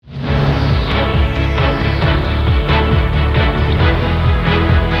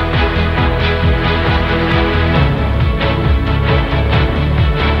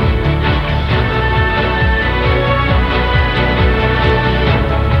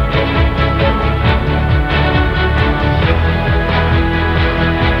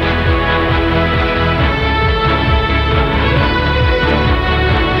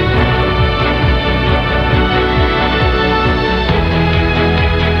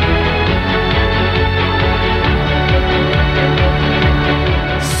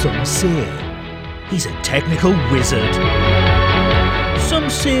technical wizard. Some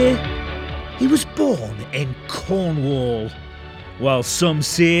say he was born in Cornwall, while some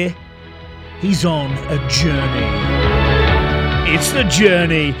say he's on a journey. It's The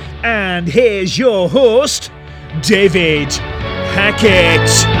Journey, and here's your host, David Hackett.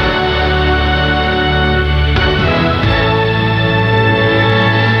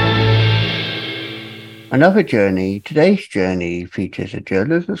 Another journey. Today's journey features a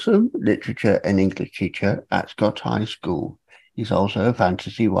journalism, literature and English teacher at Scott High School. He's also a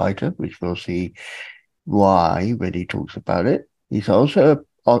fantasy writer, which we'll see why when he talks about it. He's also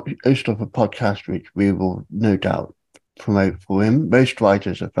a host of a podcast, which we will no doubt promote for him. Most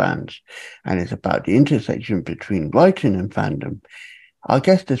writers are fans, and it's about the intersection between writing and fandom. Our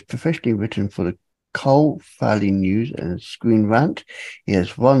guest is professionally written for the Cole Valley News and Screen Rant. He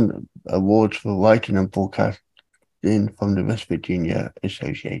has won awards for writing and broadcasting from the West Virginia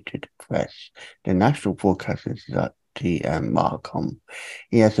Associated Press, the National Broadcasting Society, and Marcom.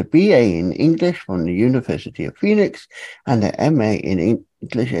 He has a BA in English from the University of Phoenix and an MA in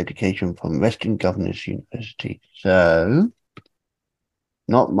English Education from Western Governors University. So,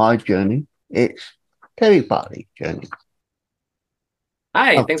 not my journey, it's Terry Bartley's journey.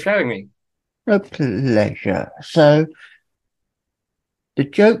 Hi, thanks for having me. A pleasure. So, the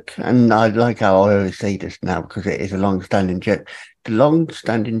joke, and I like how I always say this now because it is a long-standing joke. The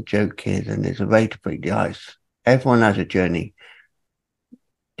long-standing joke is, and there's a way to break the ice. Everyone has a journey.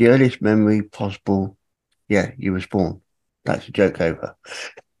 The earliest memory possible, yeah, you was born. That's a joke over.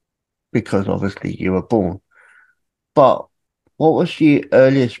 Because obviously you were born. But what was the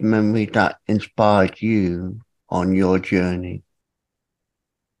earliest memory that inspired you on your journey?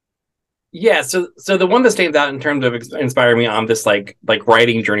 Yeah, so the one that stands out in terms of inspiring me on this like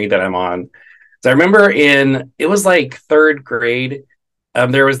writing journey that I'm on. So I remember it was like third grade.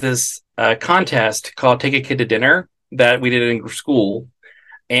 There was this contest called Take a Kid to Dinner that we did in school,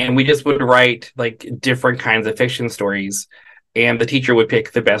 and we just would write like different kinds of fiction stories, and the teacher would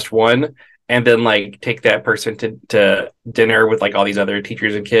pick the best one, and then like take that person to dinner with like all these other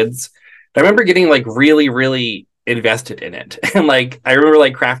teachers and kids. I remember getting like really, really invested in it, and like I remember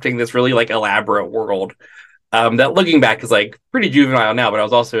like crafting this really like elaborate world that looking back is like pretty juvenile now, but I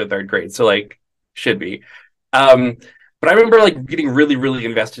was also in third grade, so like should be. But I remember like getting really, really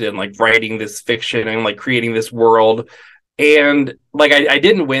invested in like writing this fiction and like creating this world, and like I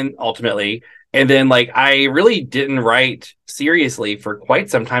didn't win ultimately, and then like I really didn't write seriously for quite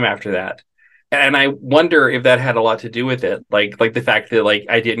some time after that. And I wonder if that had a lot to do with it, like the fact that like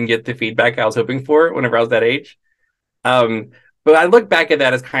I didn't get the feedback I was hoping for whenever I was that age. But I look back at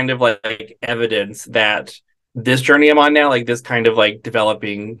that as kind of like evidence that this journey I'm on now, like this kind of like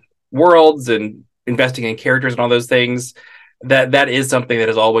developing worlds and investing in characters and all those things, that is something that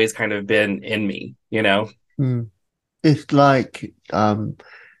has always kind of been in me, you know? It's like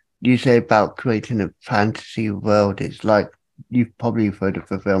you say about creating a fantasy world. It's like you've probably heard of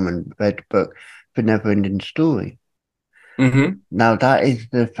the film and read the book, The Neverending Story. Mm-hmm. Now that is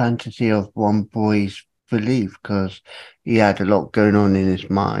the fantasy of one boy's belief because he had a lot going on in his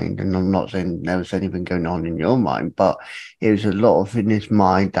mind, and I'm not saying there was anything going on in your mind, but it was a lot of in his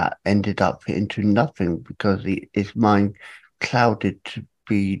mind that ended up into nothing because his mind clouded to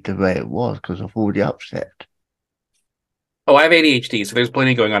be the way it was because of all the upset. Oh, I have ADHD, so there's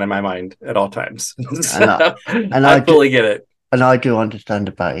plenty going on in my mind at all times. So and I fully get it. And I do understand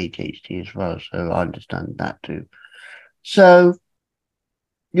about ADHD as well, so I understand that too. So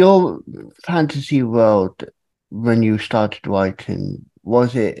your fantasy world, when you started writing,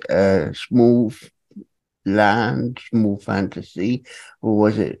 was it a small fantasy, or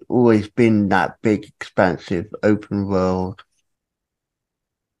was it always been that big, expansive, open world?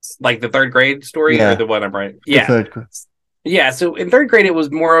 Like the third grade story or the one I'm writing? Yeah. Third grade. Yeah, so in third grade it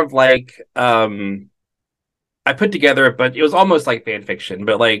was more of like I put together, but it was almost like fan fiction,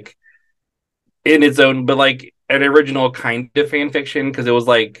 but like in its own, but like an original kind of fan fiction because it was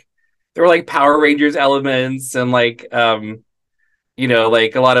like there were like Power Rangers elements and like you know,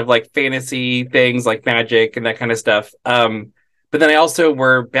 like a lot of like fantasy things like magic and that kind of stuff. But then I also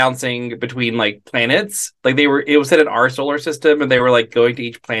were bouncing between like planets. Like it was set in our solar system and they were like going to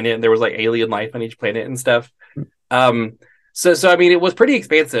each planet and there was like alien life on each planet and stuff. So I mean, it was pretty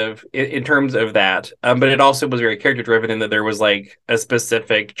expansive in terms of that. But it also was very character driven in that there was like a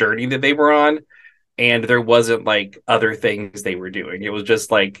specific journey that they were on. And there wasn't like other things they were doing. It was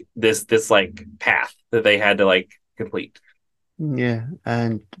just like this like path that they had to like complete. Yeah,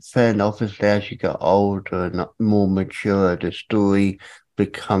 and then obviously as you get older and more mature, the story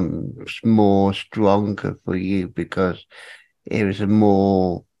becomes more stronger for you because it was a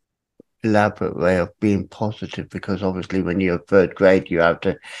more elaborate way of being positive, because obviously when you're third grade, you have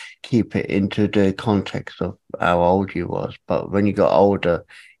to keep it into the context of how old you was. But when you got older,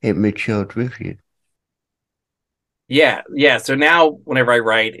 it matured with you. Yeah. So now, whenever I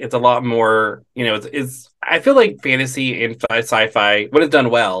write, it's a lot more. It's I feel like fantasy and sci-fi, when it's done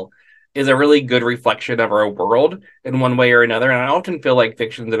well, is a really good reflection of our world in one way or another. And I often feel like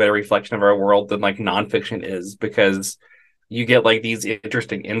fiction is a better reflection of our world than like nonfiction is, because you get like these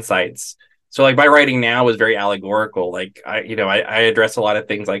interesting insights. So like my writing now is very allegorical. Like I address a lot of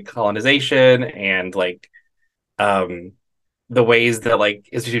things like colonization and like um the ways that like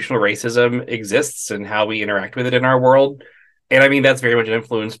institutional racism exists and how we interact with it in our world. And I mean, that's very much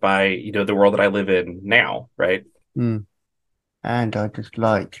influenced by, the world that I live in now, right? Mm. And I just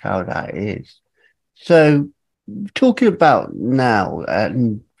like how that is. So, talking about now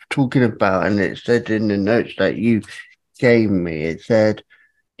and and it said in the notes that you gave me, it said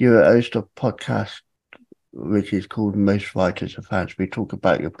you're a host of podcast, which is called Most Writers Are Fans. We talk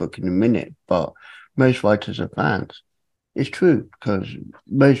about your book in a minute, but most writers are fans. It's true, because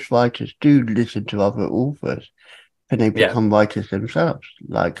most writers do listen to other authors and they Yeah. become writers themselves.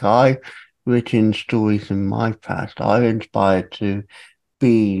 Like I written stories in my past. I inspired to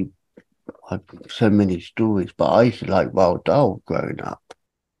be like so many stories, but I used to like Roald Dahl growing up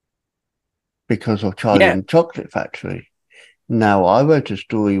because of Charlie Yeah. and the Chocolate Factory. Now I wrote a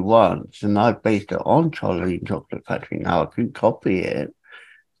story once and I based it on Charlie and the Chocolate Factory. Now I couldn't copy it,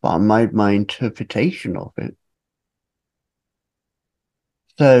 but I made my interpretation of it.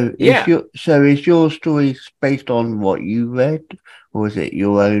 So Yeah. is your story based on what you read, or is it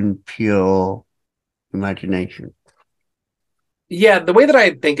your own pure imagination? Yeah. The way that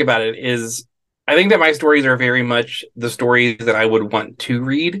I think about it is I think that my stories are very much the stories that I would want to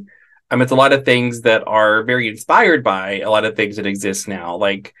read. It's a lot of things that are very inspired by a lot of things that exist now.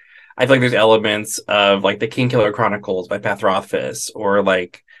 Like I feel like there's elements of like the Kingkiller Chronicles by Pat Rothfuss, or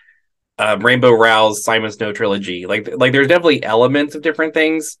like Rainbow Rowell's Simon Snow trilogy. Like there's definitely elements of different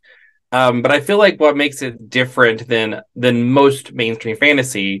things. But I feel like what makes it different than most mainstream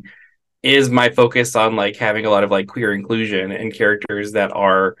fantasy is my focus on like having a lot of like queer inclusion and characters that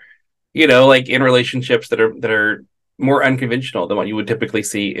are, like in relationships that are more unconventional than what you would typically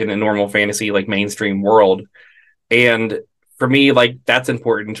see in a normal fantasy like mainstream world. And for me, like that's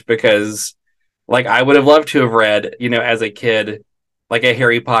important because like I would have loved to have read, as a kid, like a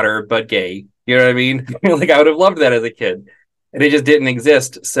Harry Potter but gay. You know what I mean? Like I would have loved that as a kid. And it just didn't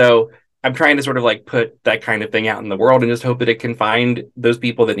exist. So I'm trying to sort of like put that kind of thing out in the world and just hope that it can find those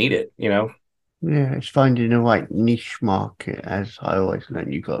people that need it. Yeah, it's finding the right niche market, as I always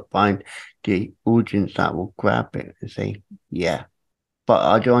learn. You've got to find the audience that will grab it and say, yeah. But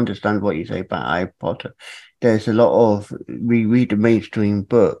I do understand what you say about Harry Potter. There's a lot of, we read a mainstream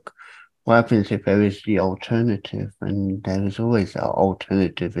book. What happens if there is the alternative? And there is always that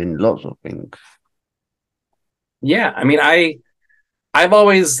alternative in lots of things. Yeah. I mean, I've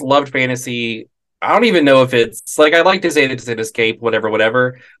always loved fantasy. I don't even know if it's like I like to say that it's an escape,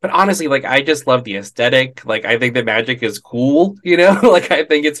 whatever. But honestly, like I just love the aesthetic. Like I think that magic is cool. Like I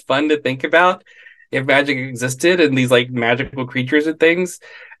think it's fun to think about if magic existed and these like magical creatures and things.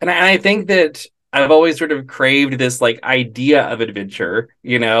 And I think that I've always sort of craved this like idea of adventure.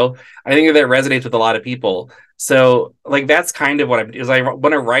 I think that resonates with a lot of people. So like that's kind of what I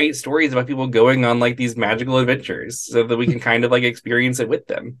want to write stories about people going on like these magical adventures so that we can kind of like experience it with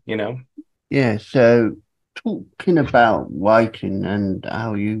them. Yeah, so talking about writing and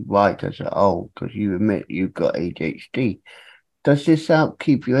how you write as an old, because you admit you've got ADHD. Does this help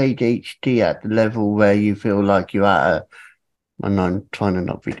keep your ADHD at the level where you feel like you're at a, and I'm trying to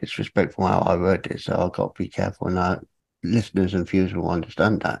not be disrespectful how I word this, so I've got to be careful now. Listeners and viewers will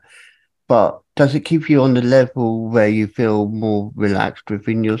understand that. But does it keep you on the level where you feel more relaxed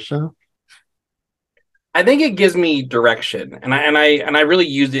within yourself? I think it gives me direction, and I really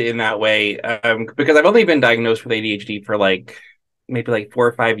use it in that way because I've only been diagnosed with ADHD for like maybe like 4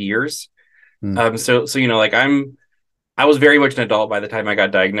 or 5 years. Mm. So like I was very much an adult by the time I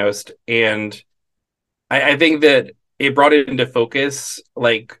got diagnosed, and I think that it brought it into focus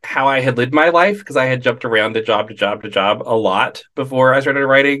like how I had lived my life, because I had jumped around to job to job to job a lot before I started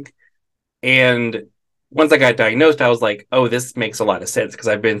writing. And once I got diagnosed, I was like, oh, this makes a lot of sense because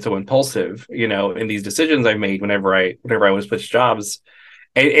I've been so impulsive, in these decisions I made whenever I would switch jobs.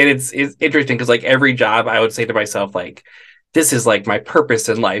 And it's interesting because like every job I would say to myself, like, this is like my purpose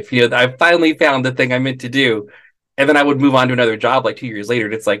in life. I finally found the thing I meant to do. And then I would move on to another job like 2 years later.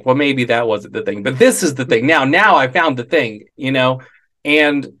 And it's like, well, maybe that wasn't the thing, but this is the thing now. Now I found the thing.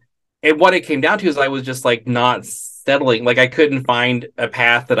 And what it came down to is I was just like not settling. Like I couldn't find a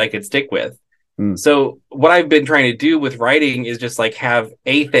path that I could stick with. Mm. So what I've been trying to do with writing is just like have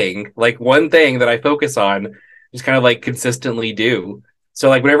a thing, like one thing that I focus on, just kind of like consistently do. So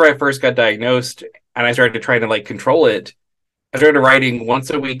like whenever I first got diagnosed and I started to try to like control it, I started writing once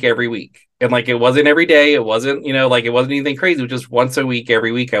a week every week. And like it wasn't every day, it wasn't, like it wasn't anything crazy, it was just once a week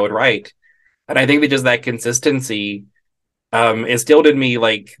every week I would write. And I think that just that consistency instilled in me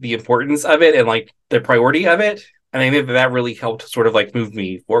like the importance of it and like the priority of it. And I think that really helped sort of like move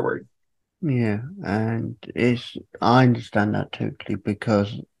me forward. Yeah, and I understand that totally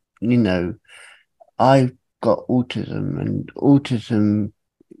because, I've got autism and autism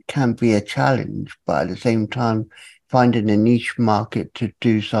can be a challenge, but at the same time, finding a niche market to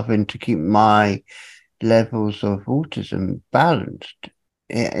do something to keep my levels of autism balanced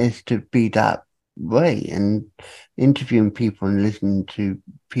is to be that way and interviewing people and listening to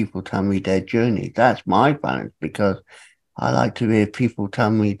people tell me their journey. That's my balance because I like to hear people tell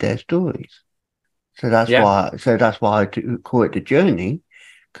me their stories. So that's Yeah. why. So that's why I do call it the journey,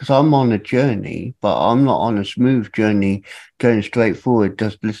 because I'm on a journey, but I'm not on a smooth journey going straight forward,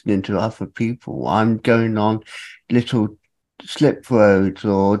 just listening to other people. I'm going on little slip roads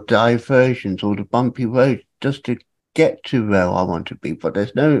or diversions or the bumpy roads just to get to where I want to be. But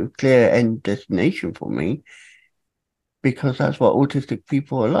there's no clear end destination for me because that's what autistic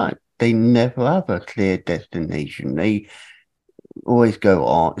people are like. They never have a clear destination. They always go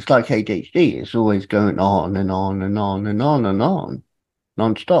on. It's like ADHD. It's always going on and on and on and on and on,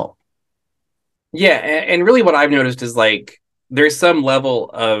 non-stop. Yeah, and really what I've noticed is like there's some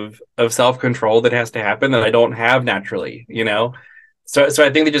level of self-control that has to happen that I don't have naturally. So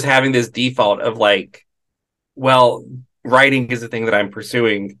I think that just having this default of like, well, writing is the thing that I'm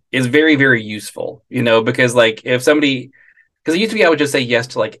pursuing is very, very useful, because like if somebody because it used to be I would just say yes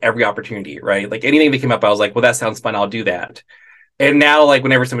to like every opportunity, right? Like anything that came up, I was like, well, that sounds fun, I'll do that. And now, like,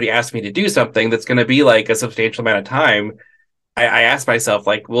 whenever somebody asks me to do something that's going to be like a substantial amount of time, I ask myself,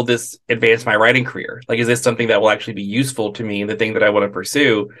 like, will this advance my writing career? Like, is this something that will actually be useful to me, the thing that I want to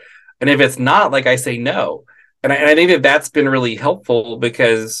pursue? And if it's not, like, I say no. And I think that that's been really helpful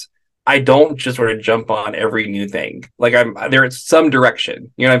because I don't just sort of jump on every new thing. Like, there's some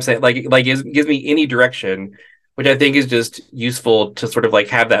direction. You know what I'm saying? Like it gives me any direction, which I think is just useful to sort of like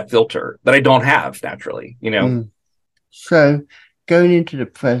have that filter that I don't have naturally. So going into the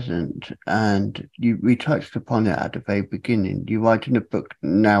present, and we touched upon it at the very beginning. You're writing a book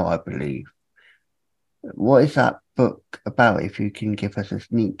now, I believe. What is that book about? If you can give us a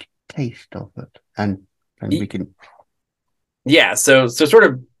sneak taste of it, and we can. Yeah, so sort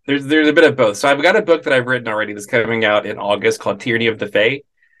of there's a bit of both. So I've got a book that I've written already that's coming out in August called Tyranny of the Fae.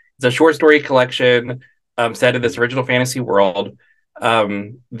 It's a short story collection set in this original fantasy world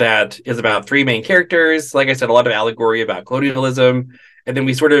that is about three main characters. Like I said, a lot of allegory about colonialism. And then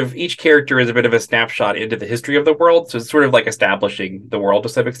we sort of, each character is a bit of a snapshot into the history of the world. So it's sort of like establishing the world to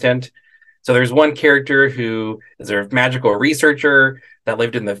some extent. So there's one character who is a magical researcher that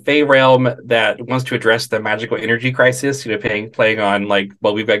lived in the Fey realm that wants to address the magical energy crisis, playing on like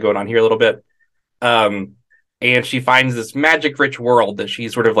what we've got going on here a little bit. And she finds this magic rich world that she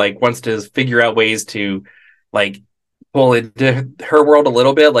sort of like wants to figure out ways to like pull into her world a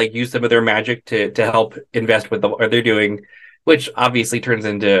little bit, like use some of their magic to help invest with what they're doing, which obviously turns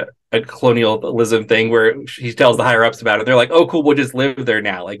into a colonialism thing where she tells the higher ups about it. They're like, "Oh, cool, we'll just live there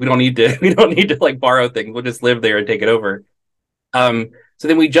now. Like, we don't need to like borrow things. We'll just live there and take it over." So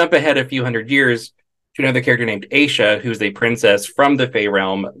then we jump ahead a few hundred years to another character named Aisha, who's a princess from the Fey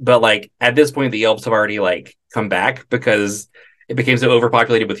realm. But like at this point, the elves have already like come back because it became so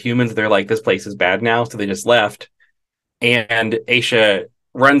overpopulated with humans. They're like, this place is bad now, so they just left. And Aisha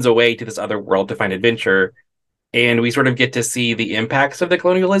runs away to this other world to find adventure. And we sort of get to see the impacts of the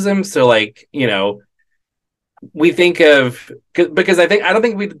colonialism. So like, we think of, because I don't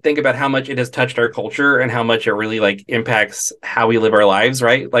think we think about how much it has touched our culture and how much it really like impacts how we live our lives,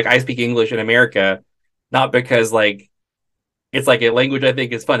 right? Like I speak English in America, not because like it's like a language I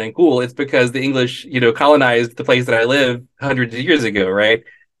think is fun and cool. It's because the English, colonized the place that I live hundreds of years ago, right?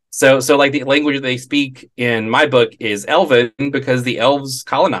 So like the language they speak in my book is Elven because the elves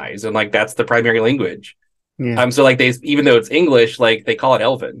colonized and like that's the primary language. Yeah. So like they, even though it's English, like they call it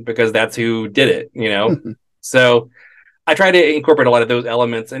Elven because that's who did it. So I try to incorporate a lot of those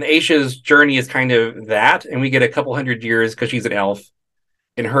elements, and Aisha's journey is kind of that, and we get a couple hundred years because she's an elf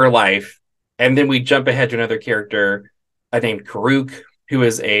in her life, and then we jump ahead to another character named Karuk, who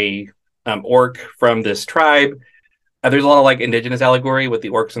is a orc from this tribe. There's a lot of like indigenous allegory with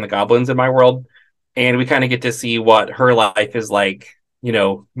the orcs and the goblins in my world, and we kind of get to see what her life is like,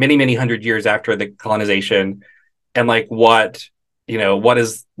 many, many hundred years after the colonization. and like what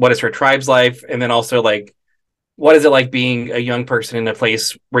is her tribe's life, and then also like what is it like being a young person in a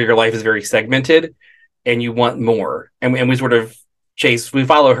place where your life is very segmented and you want more. And we sort of we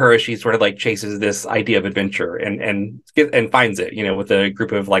follow her as she sort of like chases this idea of adventure and finds it, with a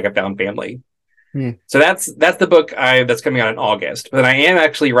group of like a found family. Yeah. So that's the book that's coming out in August. But I am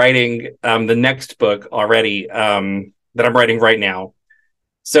actually writing the next book already, that I'm writing right now.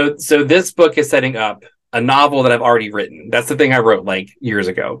 So this book is setting up a novel that I've already written. That's the thing I wrote like years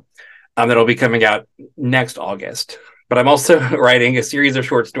ago. That'll be coming out next August. But I'm also writing a series of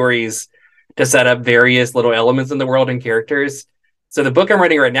short stories to set up various little elements in the world and characters. So the book I'm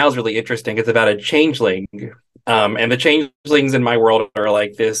writing right now is really interesting. It's about a changeling, and the changelings in my world are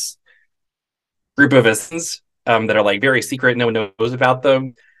like this group of assassins, that are like very secret. No one knows about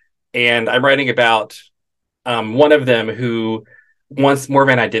them. And I'm writing about one of them who wants more of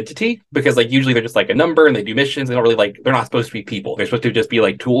an identity, because like usually they're just like a number and they do missions. They don't really like, they're not supposed to be people. They're supposed to just be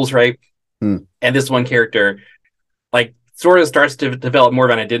like tools, right? And this one character like sort of starts to develop more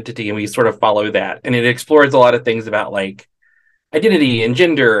of an identity, and we sort of follow that. And it explores a lot of things about like identity and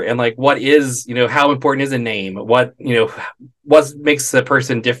gender, and like what is, how important is a name? What makes a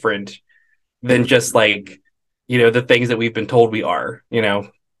person different than just like, the things that we've been told we are,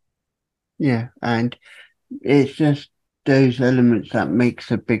 Yeah, and it's just those elements that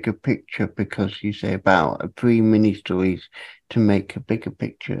makes a bigger picture, because you say about 3 mini stories to make a bigger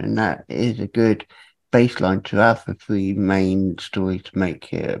picture, and that is a good baseline to have for 3 main stories to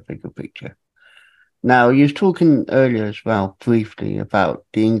make it a bigger picture. Now, you was talking earlier as well, briefly, about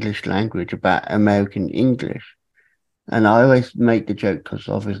the English language, about American English. And I always make the joke, because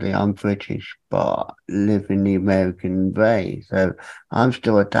obviously I'm British, but live in the American way. So I'm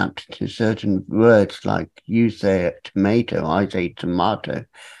still adapted to certain words, like you say tomato, I say tomato.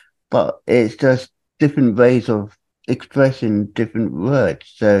 But it's just different ways of expressing different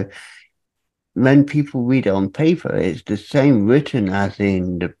words. So when people read it on paper, it's the same written as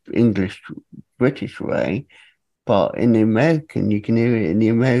in the English British way. But in the American, you can hear it in the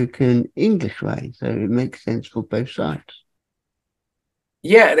American English way. So it makes sense for both sides.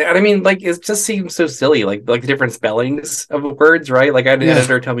 Yeah, I mean, like it just seems so silly, like the different spellings of words, right? Like I had an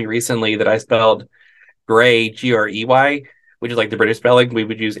editor tell me recently that I spelled gray Grey, which is like the British spelling. We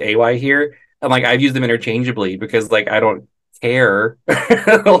would use AY here, and like I've used them interchangeably because like I don't care.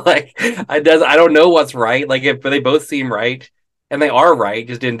 Like I don't know what's right. Like if they both seem right, and they are right,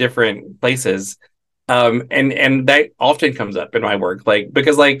 just in different places. And that often comes up in my work, like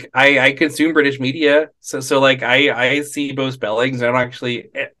because like I consume British media, so like I see both spellings, and I don't actually,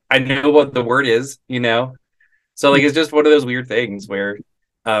 I know what the word is, so like it's just one of those weird things where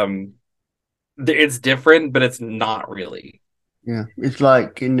it's different, but it's not really. Yeah, it's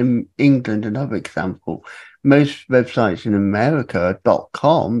like in England, another example. Most websites in America are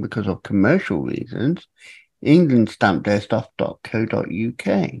 .com because of commercial reasons. England stamped their stuff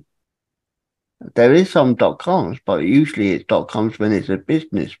 .co.uk. There is some .coms, but usually it's .coms when it's a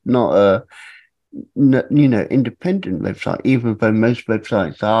business, not a independent website. Even though most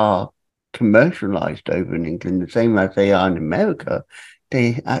websites are commercialized over in England, the same as they are in America,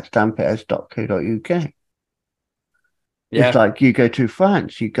 they stamp it as .co.uk. Yeah. It's like you go to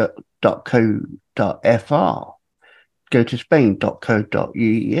France, you got .co.fr. Go to Spain,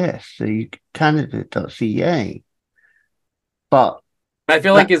 .co.uk. So you Canada.ca. But I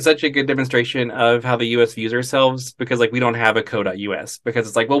feel like it's such a good demonstration of how the US views ourselves, because like we don't have a co.us, because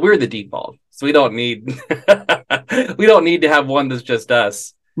it's like, well, we're the default, so we don't need to have one that's just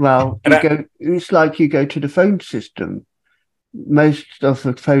us. Well, it's like you go to the phone system. Most of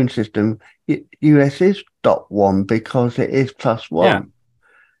the phone system, US is .1 because it is +1. Yeah.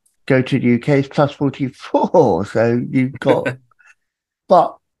 Go to the UK, it's +44. So you've got,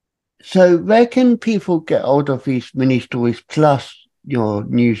 but so where can people get hold of these mini stories plus your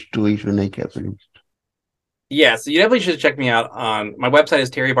news stories when they get released? Yeah, so you definitely should check me out on my website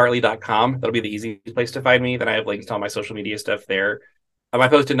is terrybartley.com. That'll be the easiest place to find me. Then I have links to all my social media stuff there. I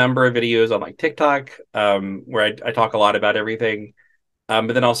post a number of videos on like TikTok, where I talk a lot about everything.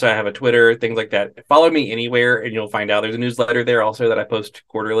 But then also I have a Twitter, things like that. Follow me anywhere and you'll find out. There's a newsletter there also that I post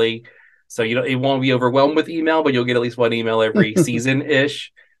quarterly. So it won't be overwhelmed with email, but you'll get at least one email every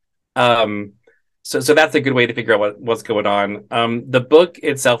season-ish. So that's a good way to figure out what's going on. The book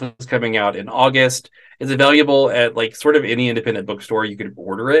itself is coming out in August. It's available at like sort of any independent bookstore. You can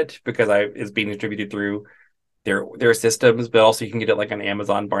order it because it's being distributed through their systems, but also you can get it like on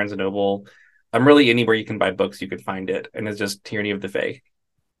Amazon, Barnes and Noble. Really anywhere you can buy books, you can find it. And it's just Tyranny of the Fae.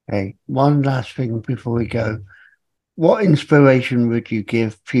 Hey, one last thing before we go. What inspiration would you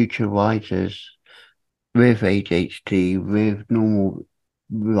give future writers with ADHD, with normal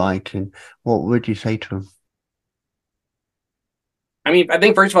writing, what would you say to them? I mean, I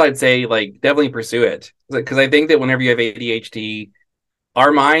think first of all, I'd say like definitely pursue it, because I think that whenever you have ADHD,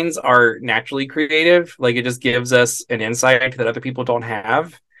 our minds are naturally creative. Like it just gives us an insight that other people don't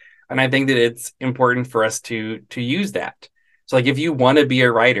have, and I think that it's important for us to use that. So like if you want to be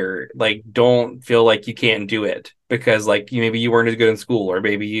a writer, like don't feel like you can't do it because like maybe you weren't as good in school, or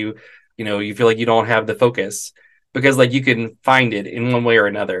maybe you feel like you don't have the focus, because like you can find it in one way or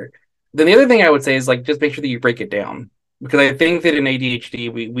another. Then the other thing I would say is like just make sure that you break it down, because I think that in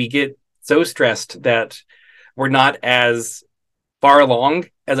ADHD we get so stressed that we're not as far along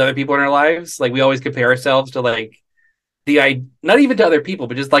as other people in our lives. Like we always compare ourselves to like not even to other people,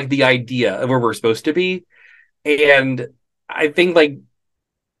 but just like the idea of where we're supposed to be. And I think like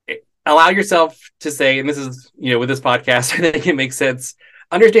allow yourself to say, and this is, with this podcast, I think it makes sense.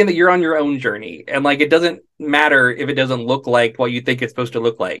 Understand that you're on your own journey, and like it doesn't matter if it doesn't look like what you think it's supposed to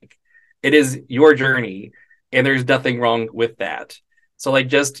look like. It is your journey, and there's nothing wrong with that. So like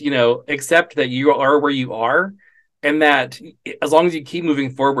just, accept that you are where you are, and that as long as you keep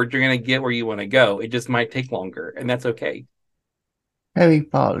moving forward, you're going to get where you want to go. It just might take longer, and that's okay. Harry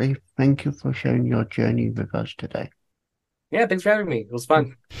Bartley, thank you for sharing your journey with us today. Yeah, thanks for having me. It was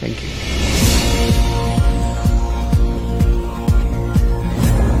fun. Thank you.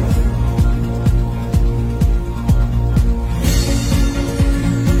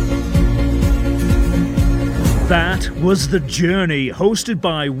 That was The Journey, hosted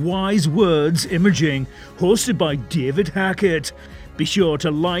by Wise Words Imaging, hosted by David Hackett. Be sure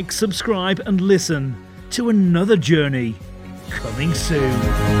to like, subscribe, and listen to another journey coming soon.